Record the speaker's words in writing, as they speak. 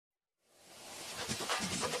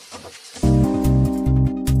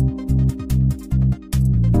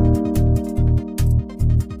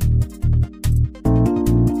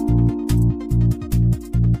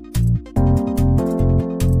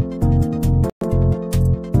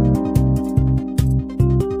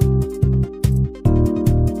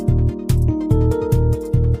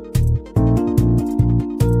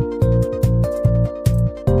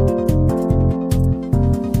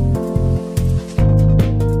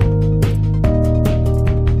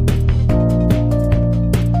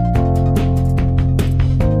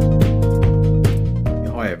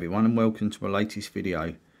to my latest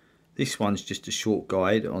video. This one's just a short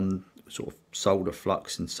guide on sort of solder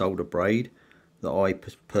flux and solder braid that I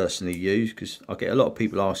personally use, because I get a lot of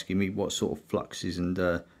people asking me what sort of fluxes and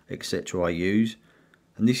etc. I use,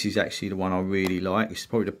 and this is actually the one I really like. It's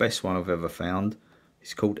probably the best one I've ever found.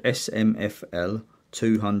 It's called SMFL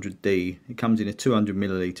 200D. It comes in a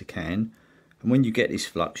 200ml can, and when you get this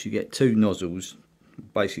flux you get two nozzles,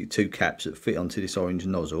 basically two caps that fit onto this orange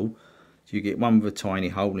nozzle. So you get one with a tiny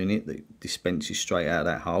hole in it that dispenses straight out of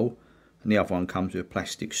that hole, and the other one comes with a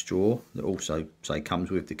plastic straw that also comes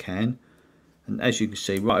with the can. And as you can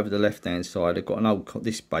see right over the left hand side, I've got an old,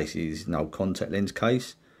 this basically is an old contact lens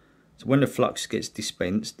case. So when the flux gets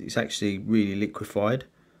dispensed, it's actually really liquefied.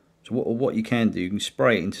 So what you can do, you can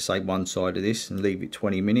spray it into say one side of this and leave it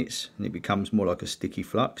 20 minutes and it becomes more like a sticky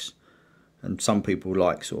flux. And some people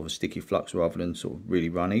like sort of a sticky flux rather than sort of really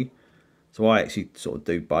runny. So I actually sort of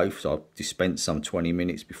do both. So I'll dispense some 20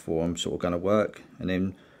 minutes before I'm sort of going to work, and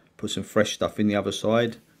then put some fresh stuff in the other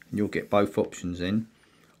side, and you'll get both options in.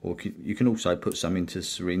 Or you can also put some into a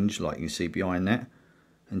syringe like you can see behind that,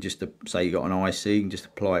 and just to, say you got an IC, you can just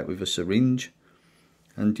apply it with a syringe.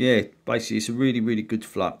 And yeah, basically it's a really good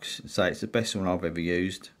flux. So it's the best one I've ever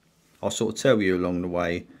used. I'll sort of tell you along the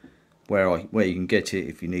way where you can get it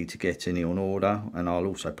if you need to get any on order, and I'll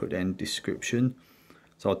also put that in the description.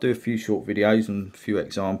 So I'll do a few short videos and a few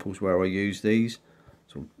examples where I use these.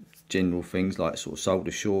 Sort of general things like sort of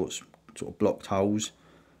solder shorts, sort of blocked holes,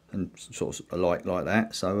 and sort of like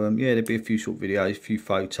that. So yeah, there'll be a few short videos, a few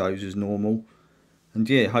photos as normal. And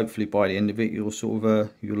yeah, hopefully by the end of it you'll sort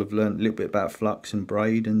of you'll have learned a little bit about flux and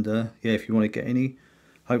braid, and yeah, if you want to get any,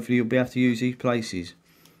 hopefully you'll be able to use these places.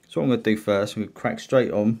 So what I'm going to do first, I'm going to crack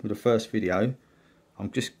straight on with the first video.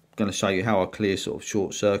 I'm just going to show you how I clear sort of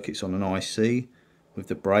short circuits on an IC with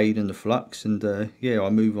the braid and the flux, and yeah,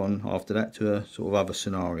 I'll move on after that to sort of other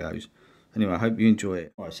scenarios. Anyway, I hope you enjoy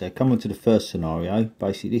it. Right, so come on to the first scenario.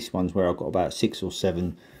 Basically this one's where I've got about 6 or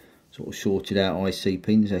 7 sort of shorted out IC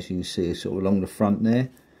pins, as you can see, sort of along the front there.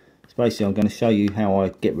 So basically I'm going to show you how I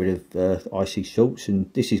get rid of IC shorts,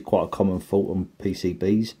 and this is quite a common fault on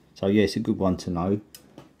PCBs, so yeah, it's a good one to know.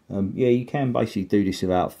 Yeah, you can basically do this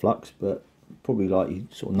without flux, but probably like you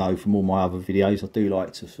sort of know from all my other videos, I do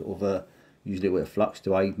like to sort of use a little bit of flux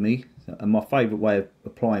to aid me. And my favourite way of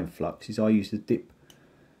applying flux is I use the dip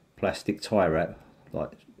plastic tie wrap,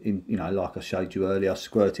 like like I showed you earlier. I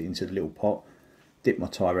squirt it into the little pot, dip my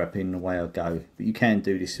tie wrap in, and away I go. But you can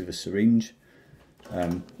do this with a syringe.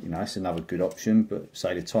 That's another good option, but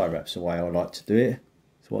say the tie wrap's the way I like to do it.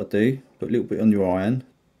 So what I do, put a little bit on your iron.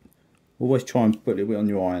 Always try and put a little bit on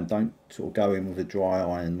your iron, don't sort of go in with a dry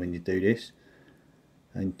iron when you do this.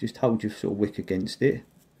 And just hold your sort of wick against it.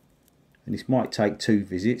 And this might take 2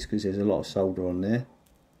 visits because there's a lot of solder on there,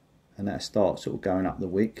 and that starts sort of going up the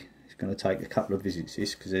wick. It's going to take a couple of visits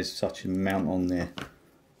this because there's such an amount on there.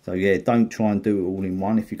 So yeah, don't try and do it all in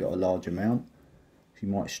one if you've got a large amount, you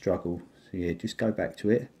might struggle. So yeah, just go back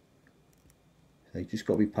to it. So you just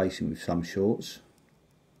got to be patient with some shorts.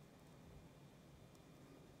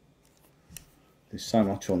 There's so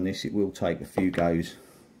much on this, it will take a few goes.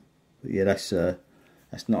 But yeah, that's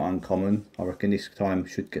not uncommon. I reckon this time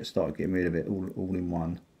should start getting rid of it all in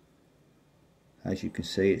one. As you can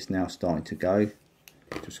see, it's now starting to go.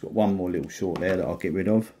 Just got one more little short there that I'll get rid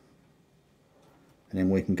of, and then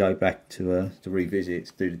we can go back to revisit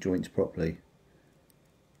to do the joints properly.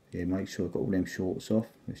 Yeah, make sure I've got all them shorts off.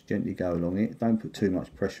 Just gently go along it. Don't put too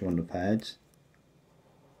much pressure on the pads.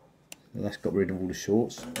 So that's got rid of all the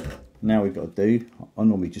shorts. Now we've got to do, I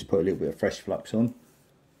normally just put a little bit of fresh flux on,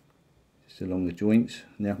 just along the joints.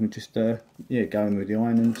 Now I can just yeah, go in with the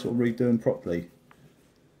iron and sort of redo them properly.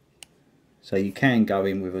 So you can go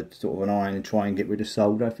in with a sort of an iron and try and get rid of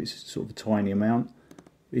solder if it's sort of a tiny amount.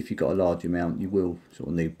 If you've got a large amount, you will sort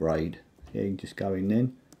of need braid. Yeah, you can just go in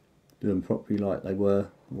then, do them properly like they were,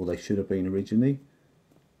 or they should have been originally.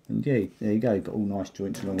 And yeah, there you go, you've got all nice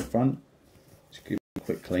joints along the front. Just give it a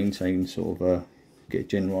quick clean so you can sort of get a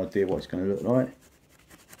general idea what it's going to look like.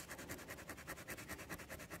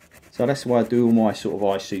 So that's the way I do all my sort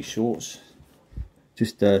of IC shorts.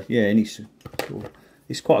 Just yeah, any sort of,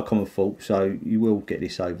 it's quite a common fault, so you will get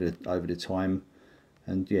this over the time,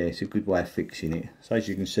 and yeah, it's a good way of fixing it. So as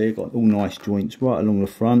you can see, I've got all nice joints right along the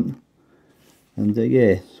front, and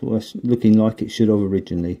yeah, so it's looking like it should have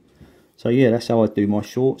originally. So yeah, that's how I do my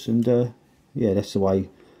shorts, and yeah, that's the way.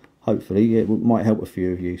 Hopefully it might help a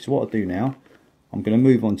few of you. So what I'll do now, I'm going to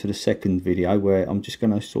move on to the second video where I'm just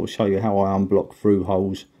going to sort of show you how I unblock through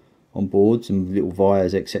holes on boards and little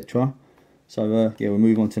wires, etc. So yeah, we'll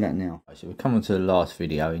move on to that now. So we'll come on to the last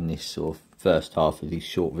video in this sort of first half of these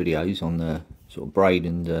short videos on the sort of braid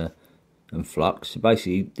and and flux. So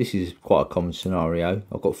basically this is quite a common scenario.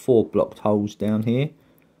 I've got 4 blocked holes down here,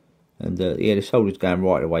 and yeah, the solder's going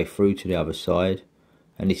right the way through to the other side,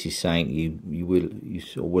 and this is saying you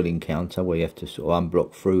sort of will encounter where you have to sort of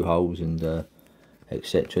unblock through holes and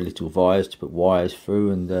etc, little vias to put wires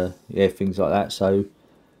through, and yeah, things like that. So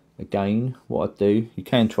again, what I do, you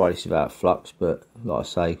can try this without flux, but like I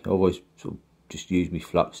say, I always sort of just use my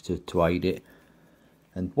flux to aid it.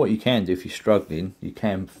 And what you can do if you're struggling, you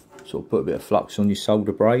can sort of put a bit of flux on your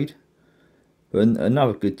solder braid. But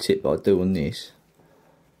another good tip that I do on this,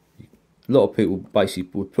 a lot of people basically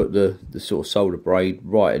would put the sort of solder braid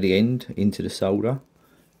right at the end into the solder,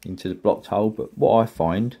 into the blocked hole. But what I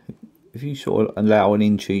find, if you sort of allow an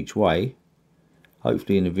inch each way,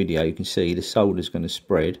 hopefully in the video you can see the solder's going to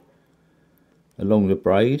spread along the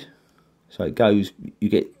braid. So it goes, you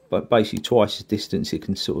get basically twice the distance it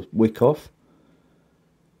can sort of wick off.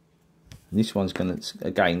 And this one's going to,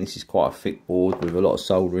 again, this is quite a thick board with a lot of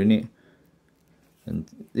solder in it. And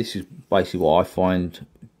this is basically what I find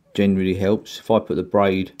generally helps. If I put the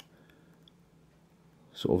braid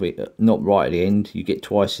sort of not right at the end, you get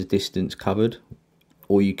twice the distance covered.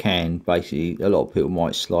 Or you can, basically, a lot of people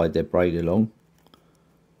might slide their braid along,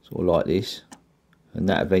 sort of like this. And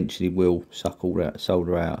that eventually will suck all that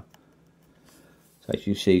solder out. So as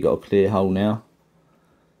you see, you've got a clear hole now.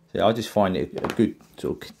 So I just find it a good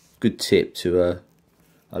sort of good tip to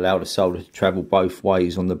allow the solder to travel both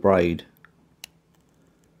ways on the braid.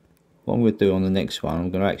 What I'm going to do on the next one,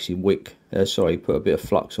 I'm going to actually wick, put a bit of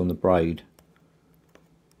flux on the braid,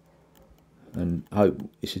 and hope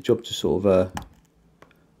it's a job to sort of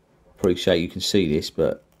appreciate you can see this,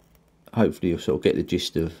 but hopefully you'll sort of get the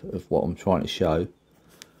gist of what I'm trying to show.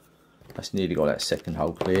 That's nearly got that second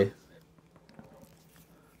hole clear.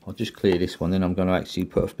 I'll just clear this one, then I'm going to actually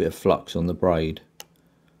put a bit of flux on the braid.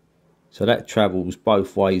 So that travels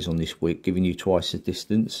both ways on this wick, giving you twice the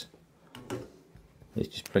distance. There's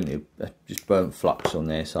just plenty of just burnt flux on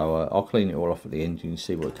there, so I'll clean it all off at the end. You can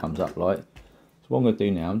see what it comes up like. So what I'm going to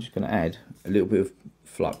do now, I'm just going to add a little bit of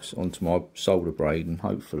flux onto my solder braid, and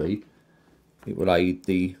hopefully it will aid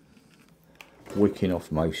the wicking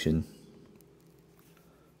off motion.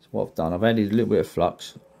 So what I've done, I've added a little bit of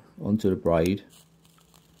flux onto the braid,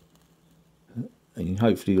 and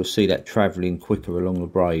hopefully you'll see that travelling quicker along the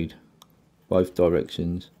braid, both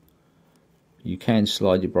directions. You can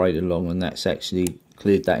slide your braid along, and that's actually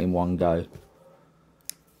cleared that in one go.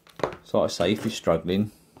 So like I say, if you're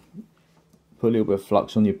struggling, put a little bit of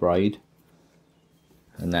flux on your braid,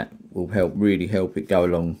 and that will really help it go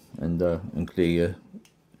along and clear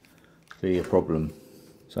your problem.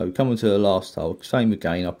 So come on to the last hole, same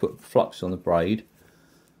again, I put flux on the braid,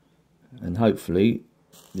 and hopefully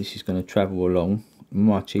this is going to travel along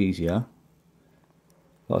much easier.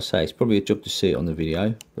 Like I say, it's probably a job to see it on the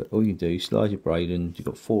video, but all you do is slide your braid, and you've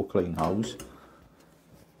got 4 clean holes,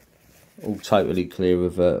 all totally clear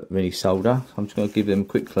of any solder. I'm just going to give them a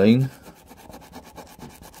quick clean.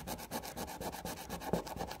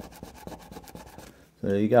 So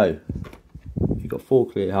there you go. You've got 4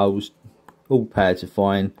 clear holes, all pads are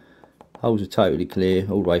fine, holes are totally clear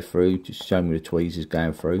all the way through, just showing me the tweezers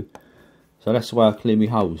going through. So that's the way I clear my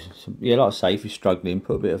holes. So yeah, like I say, if you're struggling,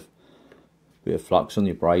 put a bit of flux on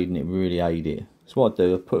your braid, and it really aid it. So what I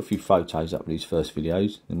do, I put a few photos up with these first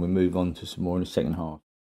videos, and we'll move on to some more in the second half.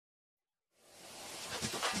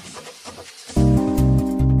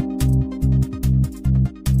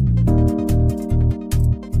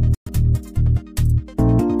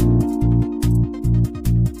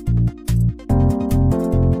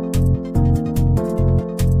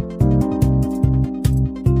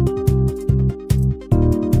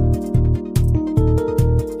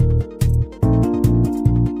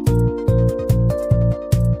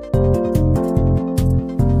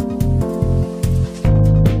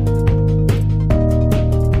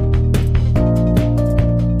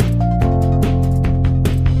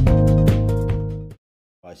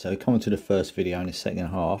 So coming to the first video in the second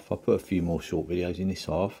half, I put a few more short videos in this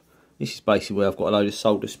half. This is basically where I've got a load of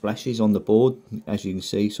solder splashes on the board, as you can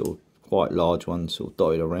see, sort of quite large ones sort of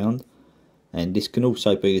dotted around. And this can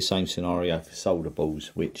also be the same scenario for solder balls,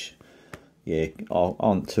 which yeah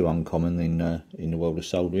aren't too uncommon in the world of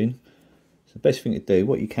soldering. So the best thing to do,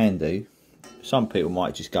 what you can do, some people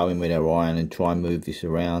might just go in with their iron and try and move this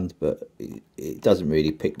around, but it doesn't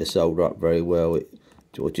really pick the solder up very well. It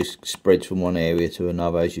just spreads from one area to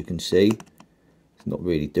another, as you can see. It's not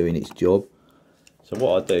really doing its job. So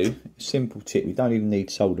what I do, simple tip, you don't even need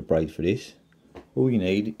solder braid for this. All you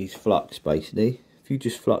need is flux, basically. If you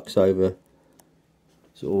just flux over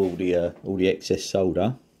sort of all the excess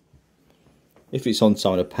solder, if it's on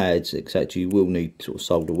some of the pads etc, you will need sort of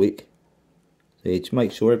solder wick. So yeah, just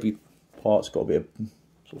make sure every part's got a bit of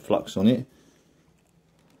sort of flux on it.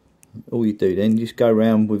 All you do then, just go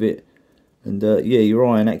around with it, and yeah, your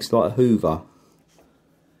iron acts like a hoover.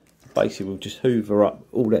 Basically we'll just hoover up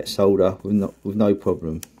all that solder with no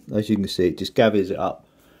problem. As you can see, it just gathers it up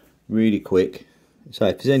really quick. So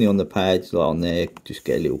if there's any on the pads, like on there, just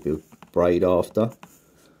get a little bit of braid after.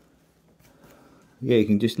 Yeah, you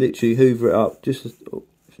can just literally hoover it up. Just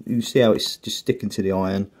you see how it's just sticking to the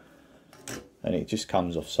iron, and it just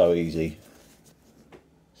comes off so easy.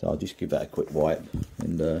 So I'll just give that a quick wipe,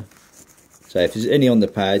 and so if there's any on the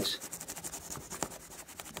pads,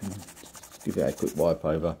 give that a quick wipe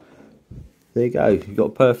over. There you go, you've got a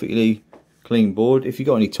perfectly clean board. If you've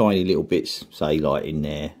got any tiny little bits, say like in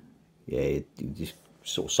there, yeah, you just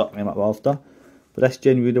sort of suck them up after. But that's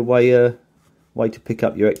generally the way to pick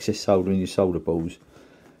up your excess solder in your solder balls.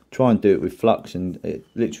 Try and do it with Flux, and it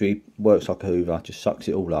literally works like a hoover, just sucks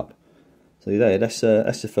it all up. So there, that's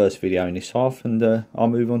the first video in this half, and I'll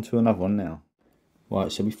move on to another one now.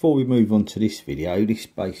 Right, so before we move on to this video, this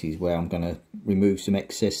basically is where I'm going to remove some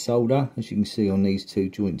excess solder. As you can see on these two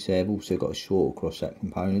joints there, I've also got a short across that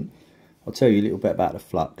component. I'll tell you a little bit about the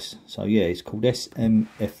Flux. So yeah, it's called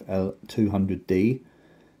SMFL200D.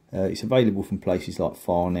 It's available from places like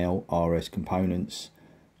Farnell, RS Components.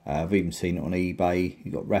 I've even seen it on eBay.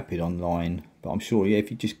 You've got Rapid online. But I'm sure, yeah,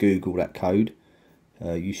 if you just Google that code,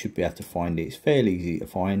 you should be able to find it. It's fairly easy to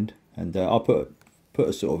find. And I'll put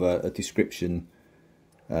a sort of a description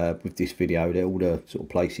with this video, there all the sort of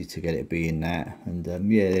places to get it be in that. And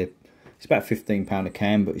yeah, it's about £15 a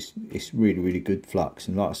can, but it's really good Flux.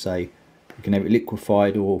 And like I say, you can have it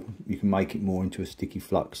liquefied, or you can make it more into a sticky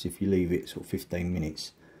Flux if you leave it sort of 15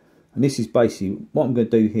 minutes. And this is basically what I'm going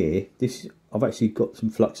to do here. I've actually got some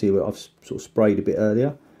Flux here where I've sort of sprayed a bit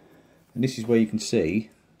earlier, and this is where you can see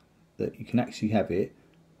that you can actually have it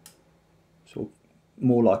sort of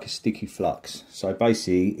more like a sticky Flux. So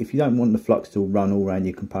basically, if you don't want the Flux to run all around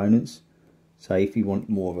your components, say if you want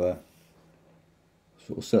more of a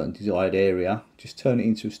sort of certain desired area, just turn it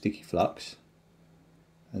into a sticky Flux.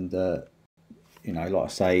 And you know, like I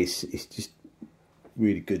say, it's just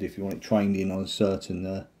really good if you want it trained in on a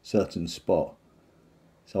certain spot.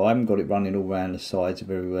 So I haven't got it running all around the sides of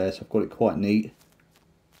everywhere, so I've got it quite neat.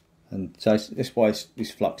 And so that's why this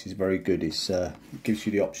Flux is very good. It gives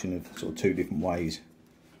you the option of sort of two different ways.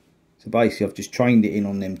 So basically I've just trained it in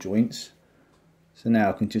on them joints. So now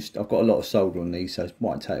I can I've got a lot of solder on these, so it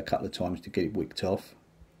might take a couple of times to get it wicked off.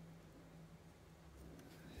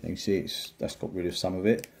 You can see that's got rid of some of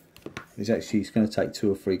it. It's going to take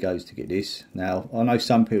 2 or 3 goes to get this. Now I know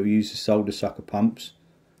some people use the solder sucker pumps,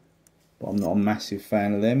 but I'm not a massive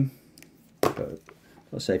fan of them. But like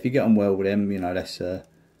I say, if you get on well with them, you know, that's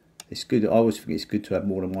it's good. I always think it's good to have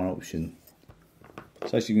more than one option.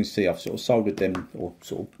 So as you can see, I've sort of soldered them, or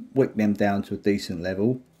sort of wicked them down to a decent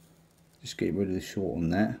level. Just get rid of the short on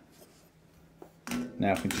that.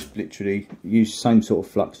 Now I can just literally use the same sort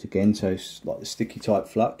of Flux again, so it's like the sticky type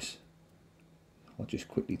Flux. I'll just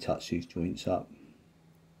quickly touch these joints up.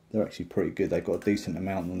 They're actually pretty good. They've got a decent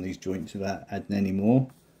amount on these joints without adding any more.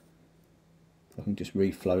 I can just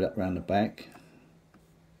reflow that around the back.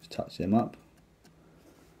 Just touch them up.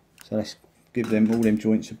 So let's give them all them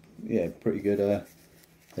joints, yeah, pretty good.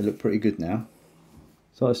 They look pretty good now.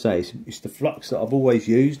 So like I say, it's the Flux that I've always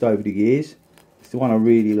used over the years. It's the one I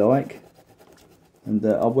really like, and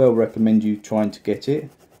I well recommend you trying to get it,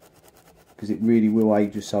 because it really will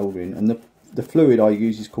aid your soldering. And the fluid I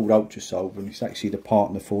use is called Ultra Solder, and it's actually the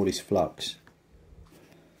partner for this Flux.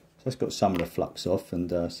 So that's got some of the Flux off,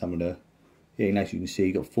 and some of the, yeah, and as you can see,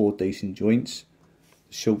 you've got 4 decent joints.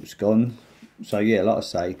 The short's gone. So yeah, like I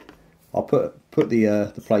say, I'll put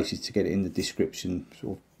the places to get it in the description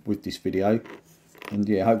sort of with this video, and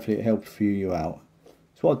yeah, hopefully it helped a few of you out.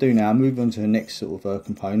 So what I'll do now, I'll move on to the next sort of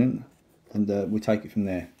component, and we'll take it from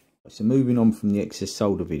there. So moving on from the excess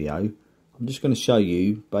solder video, I'm just going to show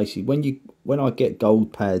you basically when I get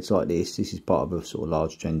gold pads like this is part of a sort of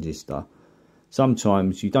large transistor.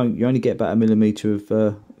 Sometimes you only get about 1 millimetre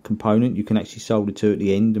of component you can actually solder to at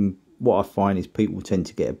the end, and what I find is people tend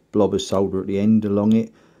to get a blob of solder at the end along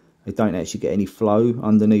it. They don't actually get any flow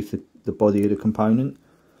underneath the body of the component.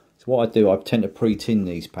 So what I do, I tend to pre-tin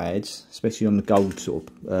these pads, especially on the gold sort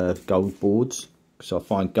of gold boards, because I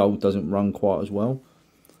find gold doesn't run quite as well.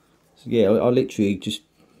 So yeah, I literally just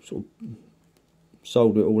sort of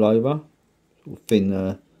solder it all over, sort of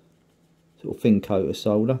thin coat of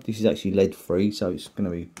solder. This is actually lead free, so it's going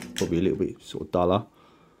to be probably a little bit sort of duller.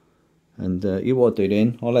 And what I do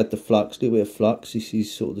then, I'll add the Flux, a little bit of Flux. This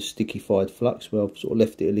is sort of the stickified Flux where I've sort of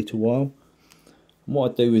left it a little while. And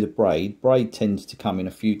what I do with a braid tends to come in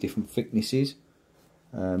a few different thicknesses.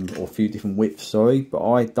 or a few different widths, sorry, but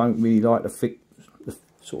I don't really like the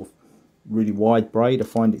sort of really wide braid. I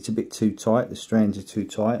find it's a bit too tight, the strands are too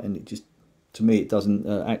tight, and it just, to me, it doesn't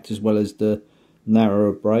act as well as the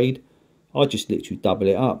narrower braid. I just literally double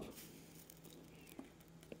it up.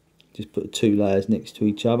 Just put the 2 layers next to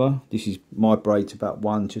each other. This is, my braid's about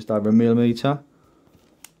just over 1 millimetre,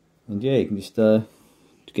 and yeah, you can just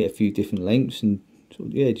get a few different lengths and sort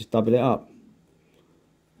of, yeah, just double it up,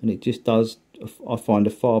 and it just does, I find,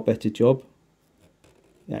 a far better job.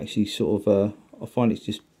 It actually sort of I find it's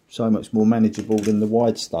just so much more manageable than the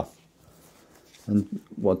wide stuff. And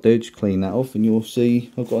what I do, just clean that off, and you'll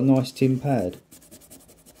see I've got a nice tin pad.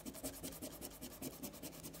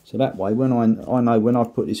 So that way, when I know when I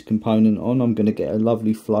put this component on, I'm going to get a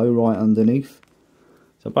lovely flow right underneath.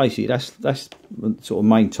 So basically, that's the sort of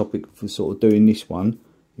main topic for sort of doing this one,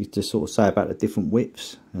 is to sort of say about the different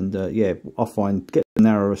widths. And yeah, I find, get the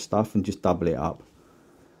narrower stuff and just double it up.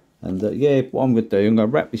 And yeah, what I'm going to do, I'm going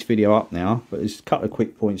to wrap this video up now, but there's a couple of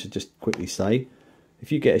quick points to just quickly say.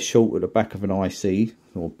 If you get a short at the back of an IC,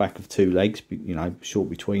 or back of 2 legs, you know, short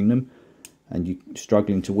between them, and you're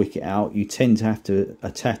struggling to wick it out, you tend to have to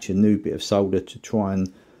attach a new bit of solder to try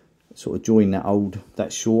and sort of join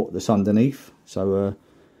that short that's underneath. So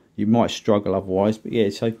you might struggle otherwise, but yeah,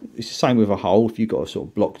 so it's the same with a hole. If you've got a sort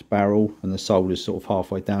of blocked barrel and the solder's sort of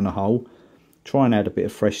halfway down the hole, try and add a bit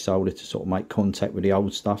of fresh solder to sort of make contact with the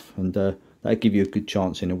old stuff, and that'll give you a good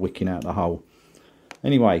chance in wicking out the hole.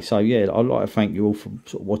 Anyway, so yeah, I'd like to thank you all for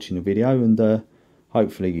sort of watching the video, and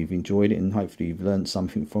hopefully you've enjoyed it, and hopefully you've learned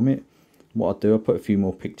something from it. What I'll do, I'll put a few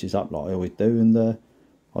more pictures up like I always do, and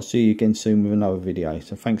I'll see you again soon with another video.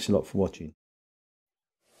 So thanks a lot for watching.